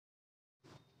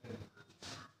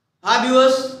Hi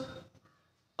viewers,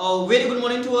 very good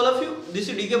morning to all of you. This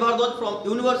is DK Bhardwaj from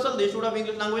Universal, the Institute of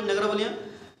English Language, Nagaravalia.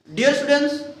 Dear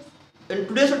students, in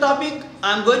today's topic,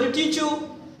 I am going to teach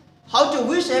you how to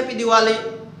wish Happy Diwali.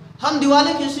 हम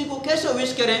दिवाली किसी को कैसे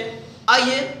wish करें,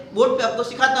 आइए board पे आपको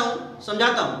सिखाता हूँ,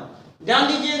 समझाता हूँ। ध्यान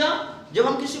दीजिएगा, जब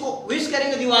हम किसी को विश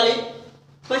करेंगे Diwali,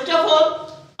 first of all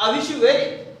I wish you very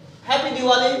happy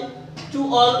Diwali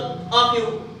to all of you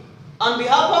on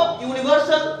behalf of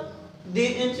Universal, the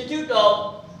Institute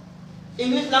of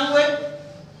English Language,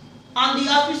 on the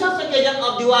auspicious occasion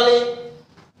of Diwali.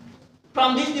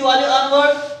 From this Diwali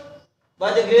onward, by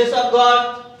the grace of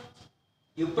God,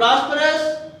 you prosperous,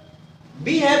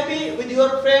 be happy with your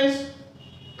friends,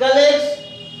 colleagues,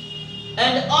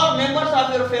 and all members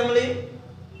of your family.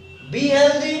 Be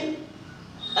healthy,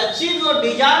 achieve your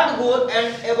desired goal,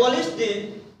 and abolish the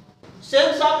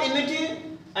sense of enmity,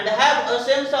 and have a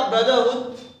sense of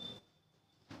brotherhood,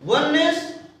 oneness,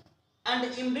 and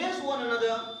embrace one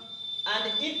another, and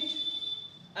eat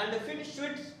and feed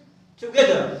sweets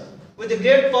together with a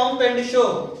great pomp and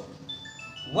show.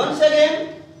 Once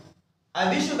again, I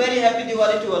wish you very happy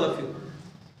Diwali to all of you.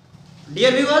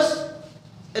 Dear viewers,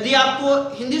 यदि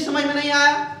आपको हिंदी समझ में नहीं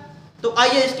आया तो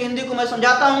आइए इसकी हिंदी को मैं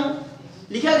समझाता हूँ।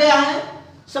 लिखा गया है,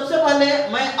 सबसे पहले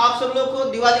मैं आप सब लोग को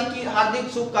दिवाली की हार्दिक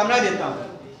शुभकामनाएं देता हूँ।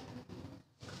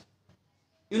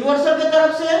 यूनिवर्सल की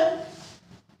तरफ से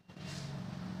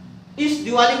इस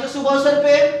दिवाली के शुभ अवसर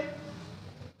पे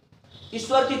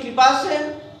ईश्वर की कृपा से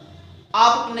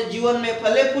आप अपने जीवन में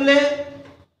फले फूले,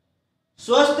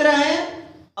 स्वस्थ रहें,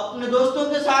 अपने दोस्तों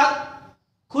के साथ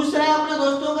खुश रहें, अपने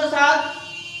दोस्तों के साथ,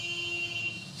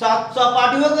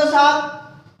 सहपाठियों के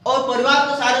साथ और परिवार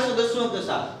के सारे सदस्यों के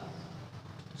साथ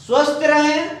स्वस्थ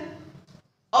रहें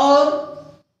और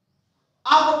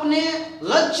आप अपने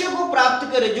लक्ष्य को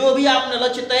प्राप्त करें। जो भी आपने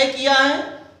लक्ष्य तय किया है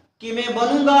कि मैं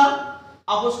बनूंगा,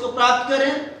 आप उसको प्राप्त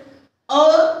करें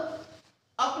और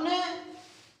अपने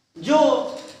जो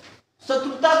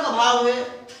शत्रुता का भाव है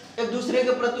एक दूसरे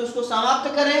के प्रति उसको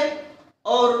समाप्त करें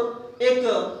और एक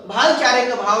भाईचारे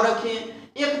का भाव रखें,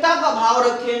 एकता का भाव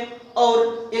रखें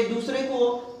और एक दूसरे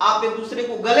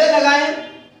को गले लगाएं,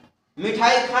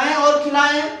 मिठाई खाएं और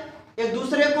खिलाएं, एक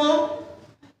दूसरे को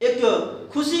एक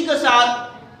खुशी के साथ,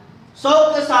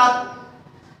 शौक के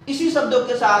साथ, इसी शब्दों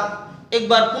के साथ एक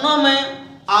बार पुनः मैं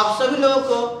आप सभी लोगों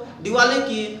को दिवाली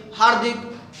की हार्दिक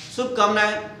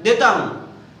शुभकामनाएं देता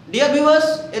हूं। डियर व्यूअर्स,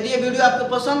 यदि ये वीडियो आपको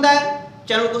पसंद आए,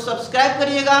 चैनल को सब्सक्राइब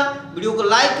करिएगा, वीडियो को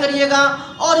लाइक करिएगा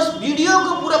और इस वीडियो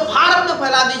को पूरे भारत में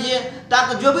फैला दीजिए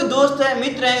ताकि जो भी दोस्त हैं,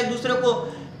 मित्र हैं, एक दूसरे को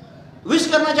विश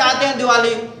करना चाहते हैं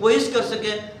दिवाली, वो विश कर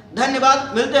सके।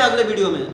 धन्यवाद, मिलते हैं अगले वीडियो में।